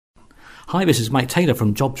Hi, this is Mike Taylor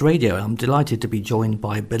from Jobs Radio. I'm delighted to be joined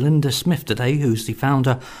by Belinda Smith today, who's the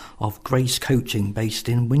founder of Grace Coaching based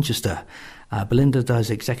in Winchester. Belinda does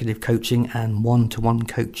executive coaching and one-to-one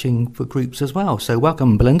coaching for groups as well. So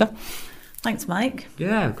welcome, Belinda. Thanks, Mike.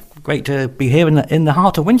 Yeah, great to be here in the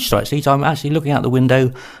heart of Winchester, actually. So I'm actually looking out the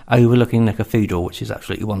window overlooking the cathedral, which is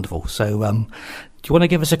absolutely wonderful. So do you want to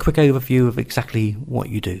give us a quick overview of exactly what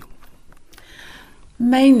you do?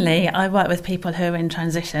 Mainly, I work with people who are in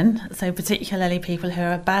transition, so particularly people who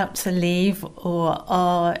are about to leave or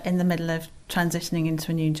are in the middle of transitioning into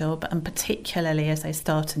a new job, and particularly as they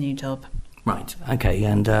start a new job. Right, okay,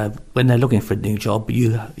 and when they're looking for a new job,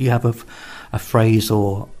 you have a phrase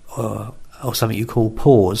or something you call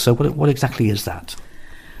pause. So what exactly is that?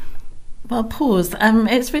 Well, pause.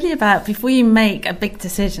 It's really about, before you make a big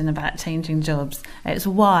decision about changing jobs, it's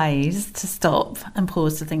wise to stop and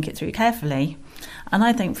pause to think it through carefully. And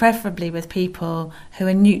I think preferably with people who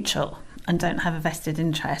are neutral and don't have a vested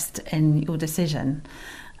interest in your decision.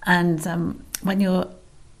 And when you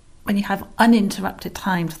have uninterrupted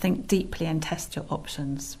time to think deeply and test your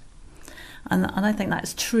options. And I think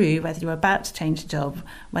that's true whether you're about to change a job,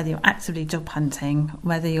 whether you're actively job hunting,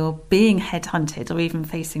 whether you're being headhunted or even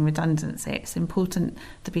facing redundancy. It's important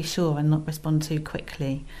to be sure and not respond too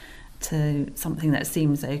quickly to something that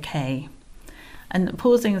seems okay. And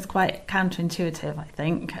pausing is quite counterintuitive, I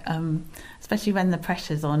think, especially when the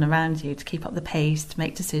pressure's on around you to keep up the pace, to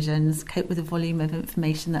make decisions, cope with the volume of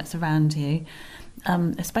information that's around you,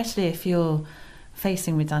 especially if you're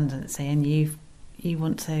facing redundancy and you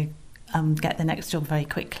want to get the next job very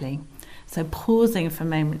quickly. So pausing for a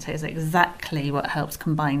moment is exactly what helps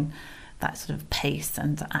combine that sort of pace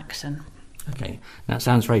and action. Okay, that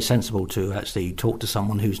sounds very sensible to actually talk to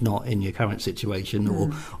someone who's not in your current situation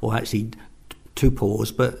or actually to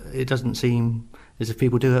pause, but it doesn't seem as if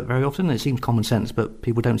people do it very often. It seems common sense, but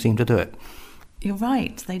people don't seem to do it. You're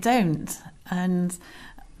right, they don't. And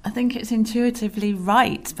I think it's intuitively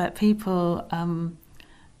right, but people,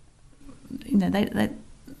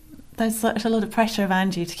 there's such a lot of pressure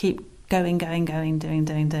around you to keep going,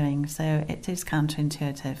 doing. So it is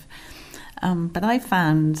counterintuitive. But I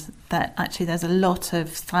found that actually there's a lot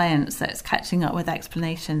of science that's catching up with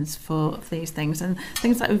explanations for these things and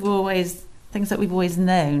things that we've always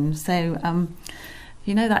known. So,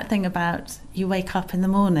 that thing about you wake up in the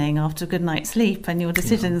morning after a good night's sleep and your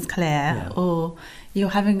decision's clear, or you're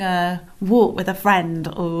having a walk with a friend,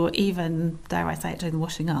 or even, dare I say it, doing the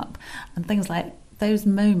washing up, and things like those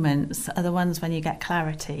moments are the ones when you get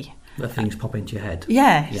clarity. The things pop into your head.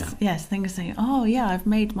 Yes, things saying, oh yeah, I've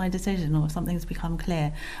made my decision, or something's become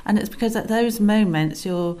clear. And it's because at those moments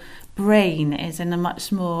your brain is in a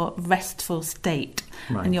much more restful state,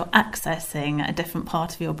 and you're accessing a different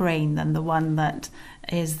part of your brain than the one that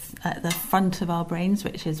is at the front of our brains,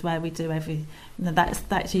 which is where we do everything.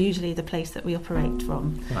 That's usually the place that we operate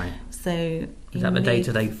from. Right. So is that the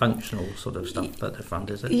day-to-day functional sort of stuff at the front,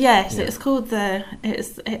 is it? Yes, it's called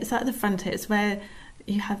it's at the front. It's where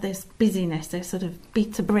you have this busyness, those sort of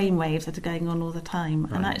beta brain waves that are going on all the time.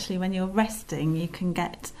 Right. And actually when you're resting, you can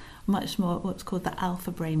get much more what's called the alpha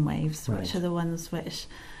brain waves, which are the ones which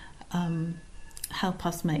help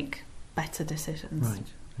us make better decisions. Right,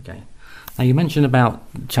 okay. Now you mentioned about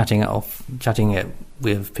chatting it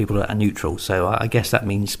with people that are neutral, so I guess that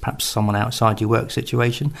means perhaps someone outside your work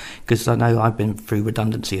situation, because I know I've been through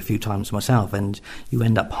redundancy a few times myself, and you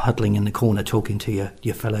end up huddling in the corner talking to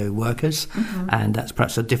your fellow workers, and that's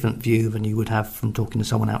perhaps a different view than you would have from talking to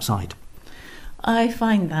someone outside. I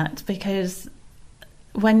find that because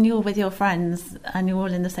when you're with your friends and you're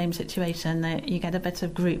all in the same situation, that you get a bit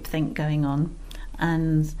of groupthink going on,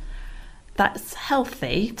 and that's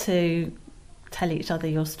healthy to tell each other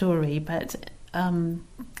your story, but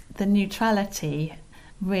the neutrality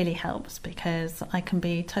really helps, because I can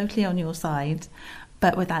be totally on your side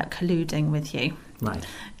but without colluding with you. Right.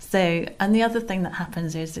 So, and the other thing that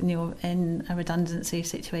happens is in a redundancy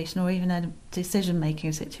situation or even a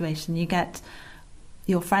decision-making situation, you get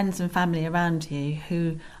your friends and family around you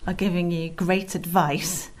who are giving you great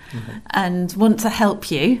advice and want to help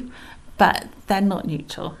you, but they're not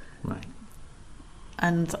neutral. Right.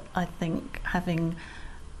 And I think having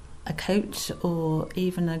a coach or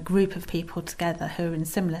even a group of people together who are in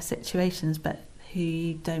similar situations but who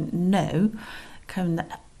you don't know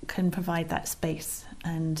can provide that space,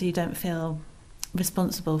 and you don't feel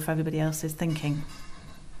responsible for everybody else's thinking.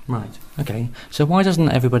 Right, okay. So why doesn't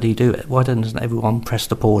everybody do it? Why doesn't everyone press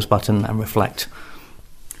the pause button and reflect?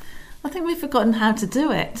 I think we've forgotten how to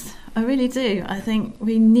do it. I really do. I think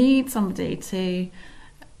we need somebody to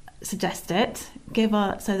suggest it,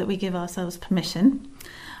 so that we give ourselves permission,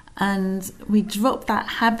 And we drop that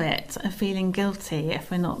habit of feeling guilty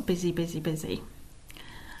if we're not busy, busy, busy.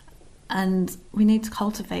 And we need to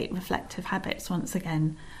cultivate reflective habits once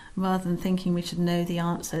again, rather than thinking we should know the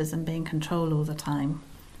answers and be in control all the time.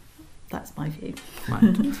 That's my view. Right.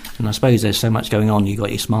 And I suppose there's so much going on. You've got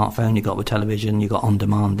your smartphone, you've got the television, you've got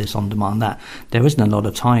on-demand this, on-demand that. There isn't a lot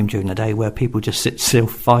of time during the day where people just sit still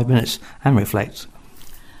for 5 minutes and reflect.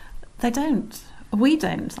 They don't. We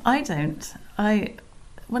don't. I don't.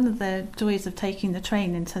 One of the joys of taking the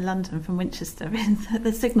train into London from Winchester is that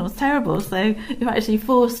the signal's terrible, so you're actually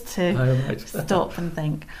forced to stop and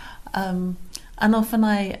think. And often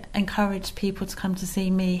I encourage people to come to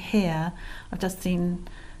see me here. I've just seen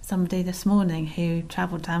somebody this morning who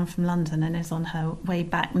travelled down from London and is on her way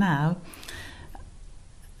back now.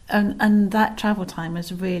 And that travel time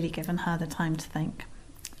has really given her the time to think.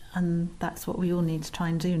 And that's what we all need to try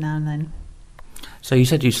and do now and then. So you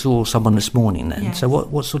said you saw someone this morning then. Yes. So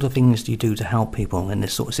what sort of things do you do to help people in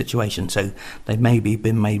this sort of situation? So they've maybe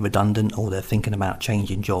been made redundant or they're thinking about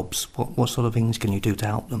changing jobs. What sort of things can you do to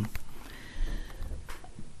help them?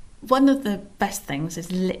 One of the best things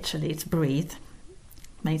is literally to breathe.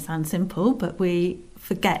 May sound simple, but we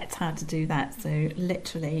forget how to do that. So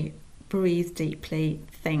literally breathe deeply,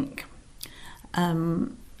 think,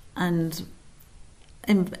 and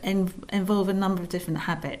involve a number of different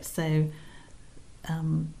habits. So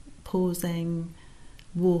pausing,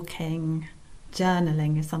 walking,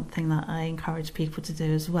 journaling is something that I encourage people to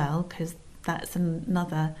do as well, because that's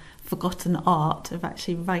another forgotten art of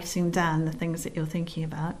actually writing down the things that you're thinking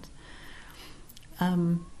about.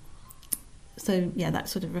 So yeah, that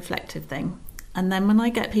sort of reflective thing. And then when I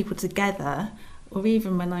get people together, or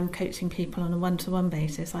even when I'm coaching people on a one-to-one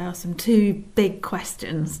basis, I ask them two big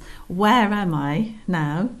questions. Where am I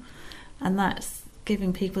now? And that's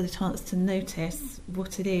giving people the chance to notice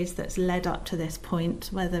what it is that's led up to this point,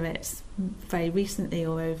 whether it's very recently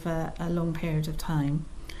or over a long period of time.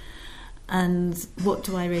 And what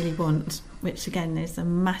do I really want? Which again is a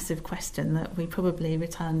massive question that we probably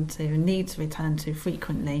return to and need to return to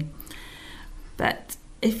frequently. But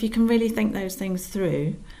if you can really think those things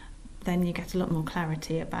through, then you get a lot more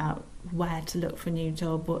clarity about where to look for a new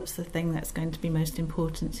job, what's the thing that's going to be most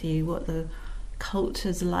important to you, what the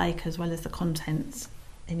culture's like, as well as the content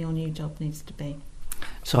in your new job needs to be.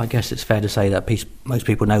 So I guess it's fair to say that most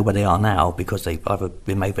people know where they are now because they've either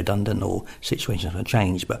been made redundant or situations have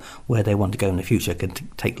changed, but where they want to go in the future can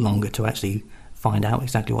take longer to actually find out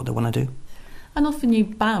exactly what they want to do. And often you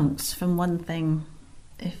bounce from one thing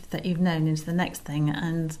that you've known into the next thing,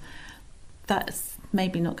 and that's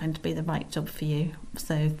maybe not going to be the right job for you.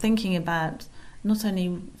 So thinking about not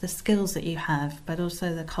only the skills that you have, but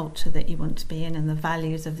also the culture that you want to be in and the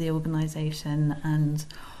values of the organisation and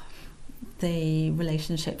the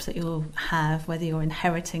relationships that you'll have, whether you're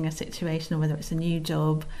inheriting a situation or whether it's a new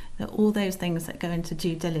job, all those things that go into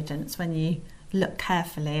due diligence when you look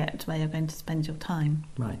carefully at where you're going to spend your time.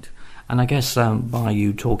 Right. And I guess by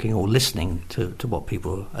you talking or listening to what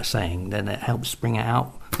people are saying, then it helps bring it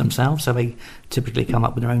out themselves, so they typically come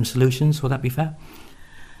up with their own solutions. Would that be fair?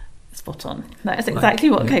 Spot on. That is exactly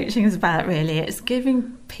what coaching is about, really. It's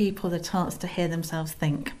giving people the chance to hear themselves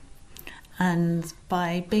think. And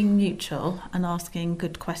by being neutral and asking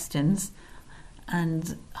good questions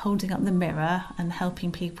and holding up the mirror and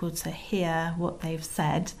helping people to hear what they've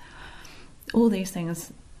said, all these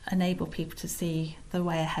things enable people to see the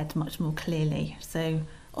way ahead much more clearly. So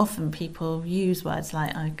often people use words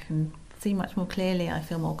like, I can see much more clearly, I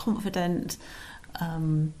feel more confident,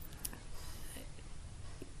 I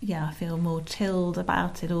feel more chilled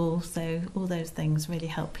about it all. So all those things really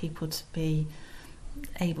help people to be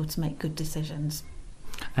able to make good decisions.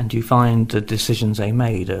 And do you find the decisions they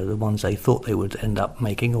made are the ones they thought they would end up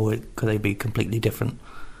making, or could they be completely different?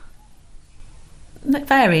 It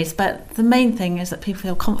varies, but the main thing is that people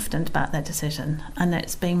feel confident about their decision and that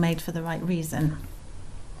it's being made for the right reason.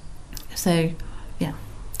 So, yeah.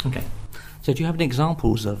 Okay. So do you have any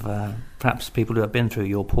examples of perhaps people who have been through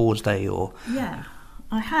your pause day or... Yeah,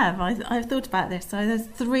 I have. I've thought about this. So there's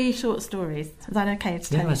 3 short stories. Is that okay to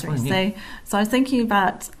tell you 3? Fine, yeah. So I was thinking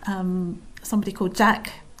about somebody called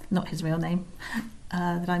Jack, not his real name,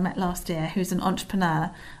 that I met last year, who's an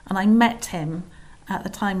entrepreneur. And I met him at the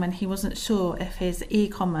time when he wasn't sure if his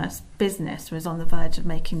e-commerce business was on the verge of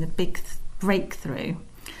making the big breakthrough.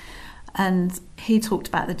 And he talked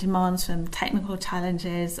about the demands from technical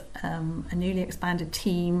challenges, a newly expanded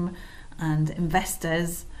team and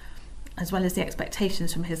investors, as well as the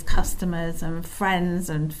expectations from his customers and friends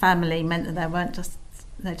and family meant that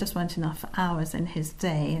there just weren't enough hours in his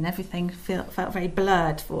day, and everything felt very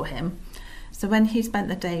blurred for him. So when he spent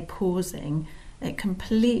the day pausing, it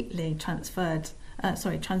completely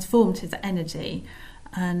transformed his energy,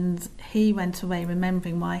 and he went away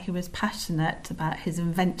remembering why he was passionate about his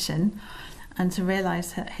invention, and to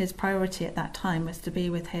realise that his priority at that time was to be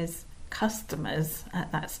with his customers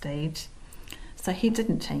at that stage. So he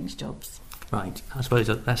didn't change jobs. Right. I suppose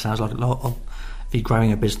that sounds like a lot of, if you're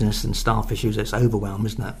growing a business and staff issues, it's overwhelm,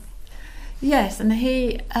 isn't it? Yes, and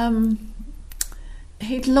he'd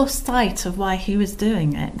lost sight of why he was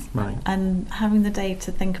doing it. Right. And having the day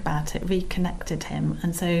to think about it reconnected him.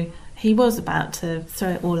 And so he was about to throw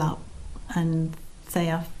it all up and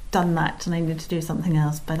say, I've done that and I need to do something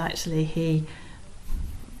else. But actually he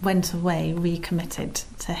went away recommitted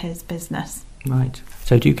to his business. Right.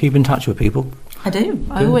 So do you keep in touch with people? I do.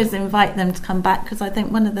 I always invite them to come back, because I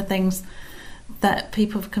think one of the things that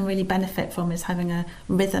people can really benefit from is having a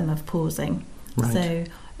rhythm of pausing. Right. So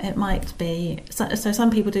it might be, so some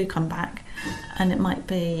people do come back, and it might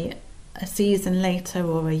be a season later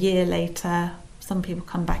or a year later. Some people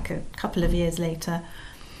come back a couple of years later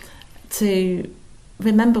to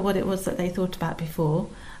remember what it was that they thought about before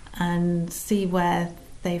and see where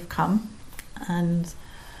they've come, and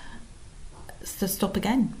to stop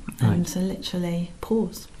again and to literally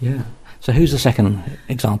pause. Yeah. So who's the second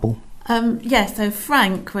example? So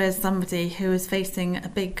Frank was somebody who was facing a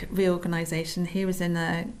big reorganisation. He was in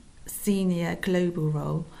a senior global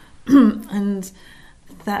role and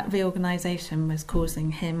that reorganisation was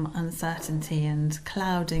causing him uncertainty and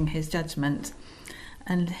clouding his judgment.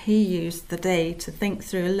 And he used the day to think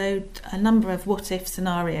through a number of what-if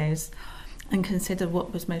scenarios and consider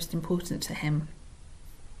what was most important to him.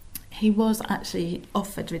 He was actually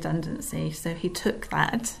offered redundancy, so he took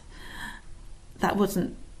that. That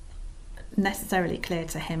wasn't necessarily clear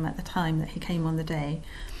to him at the time that he came on the day,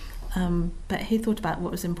 but he thought about what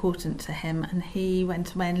was important to him, and he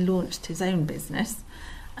went away and launched his own business.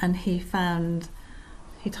 And he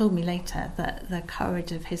told me later that the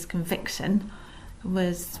courage of his conviction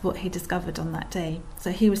was what he discovered on that day.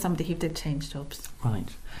 So he was somebody who did change jobs. Right.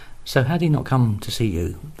 So had he not come to see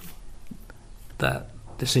you, that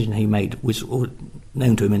decision he made was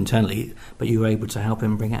known to him internally, but you were able to help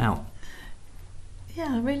him bring it out? Yeah,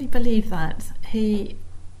 I really believe that. He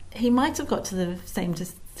might have got to the same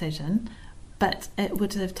decision, but it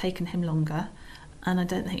would have taken him longer, and I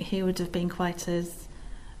don't think he would have been quite as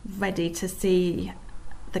ready to see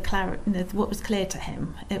what was clear to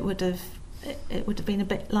him. It would have been a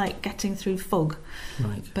bit like getting through fog.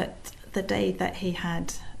 Right. But the day that he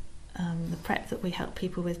had the prep that we help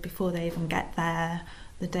people with before they even get there,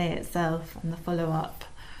 the day itself and the follow-up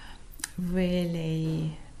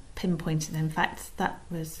really pinpointed. In fact, that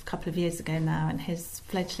was a couple of years ago now, and his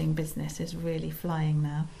fledgling business is really flying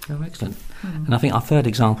now. Oh, excellent. And I think our third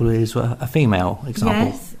example is a female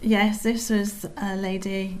example. Yes, this was a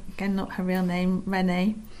lady, again not her real name,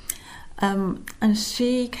 Renee, and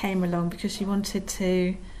she came along because she wanted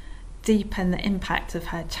to deepen the impact of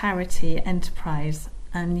her charity enterprise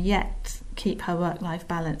and yet keep her work-life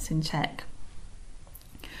balance in check.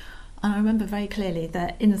 And I remember very clearly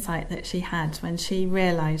the insight that she had when she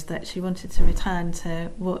realised that she wanted to return to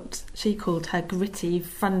what she called her gritty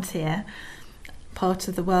frontier part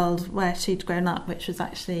of the world where she'd grown up, which was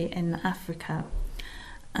actually in Africa.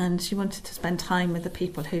 And she wanted to spend time with the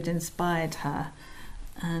people who'd inspired her.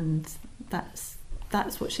 And that's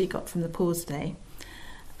what she got from the pause day.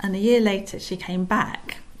 And a year later she came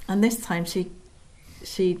back, and this time she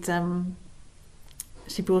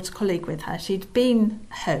brought a colleague with her. She'd been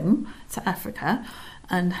home to Africa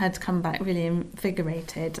and had come back really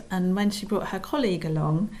invigorated. And when she brought her colleague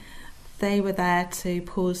along, they were there to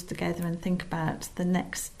pause together and think about the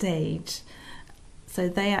next stage. So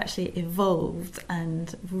they actually evolved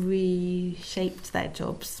and reshaped their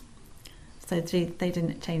jobs. So they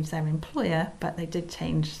didn't change their employer, but they did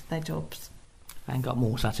change their jobs. And got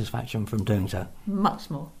more satisfaction from doing so. Much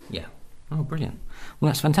more. Yeah. Oh, brilliant. Well,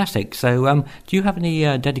 that's fantastic. So do you have any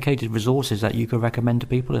dedicated resources that you could recommend to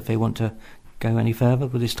people if they want to go any further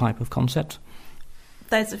with this type of concept?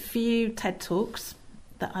 There's a few TED Talks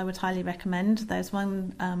that I would highly recommend. There's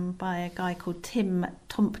one by a guy called Tim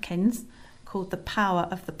Tompkins called The Power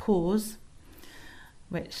of the Pause,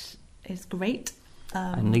 which is great.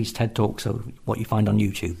 And these TED Talks are what you find on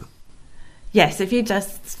YouTube? Yes, if you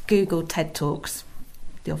just Google TED Talks,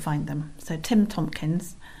 you'll find them. So Tim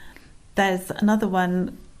Tompkins. There's another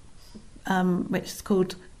one which is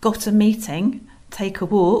called Got a Meeting, Take a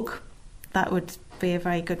Walk. That would be a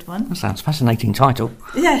very good one. That sounds a fascinating title.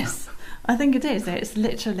 Yes, I think it is. It's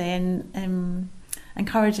literally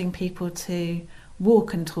encouraging people to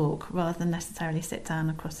walk and talk rather than necessarily sit down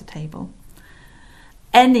across a table.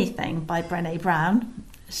 Anything by Brené Brown.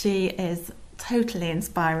 She is totally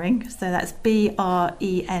inspiring. So that's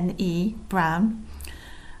Brene Brown.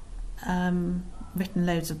 Written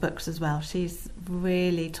loads of books as well. She's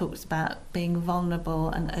really talks about being vulnerable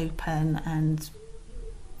and open and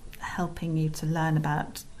helping you to learn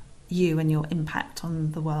about you and your impact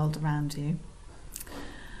on the world around you.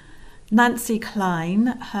 Nancy Klein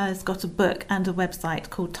has got a book and a website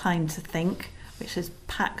called Time to Think, which is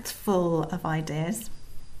packed full of ideas.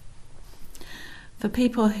 For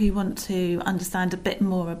people who want to understand a bit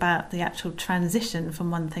more about the actual transition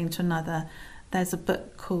from one thing to another, there's a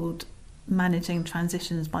book called Managing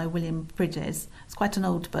Transitions by William Bridges. It's quite an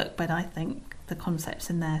old book, but I think the concepts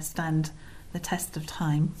in there stand the test of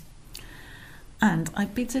time. And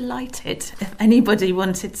I'd be delighted if anybody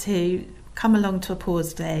wanted to come along to a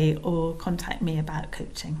pause day or contact me about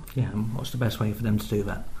coaching. Yeah, and what's the best way for them to do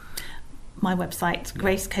that? My website,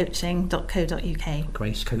 gracecoaching.co.uk.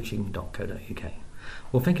 gracecoaching.co.uk.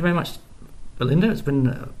 Well, thank you very much, Belinda. It's been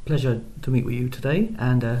a pleasure to meet with you today,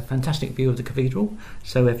 and a fantastic view of the cathedral.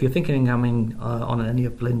 So if you're thinking of coming on any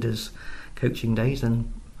of Belinda's coaching days,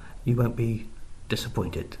 then you won't be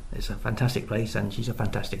disappointed. It's a fantastic place, and she's a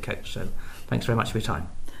fantastic coach. So thanks very much for your time.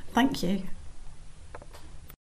 Thank you.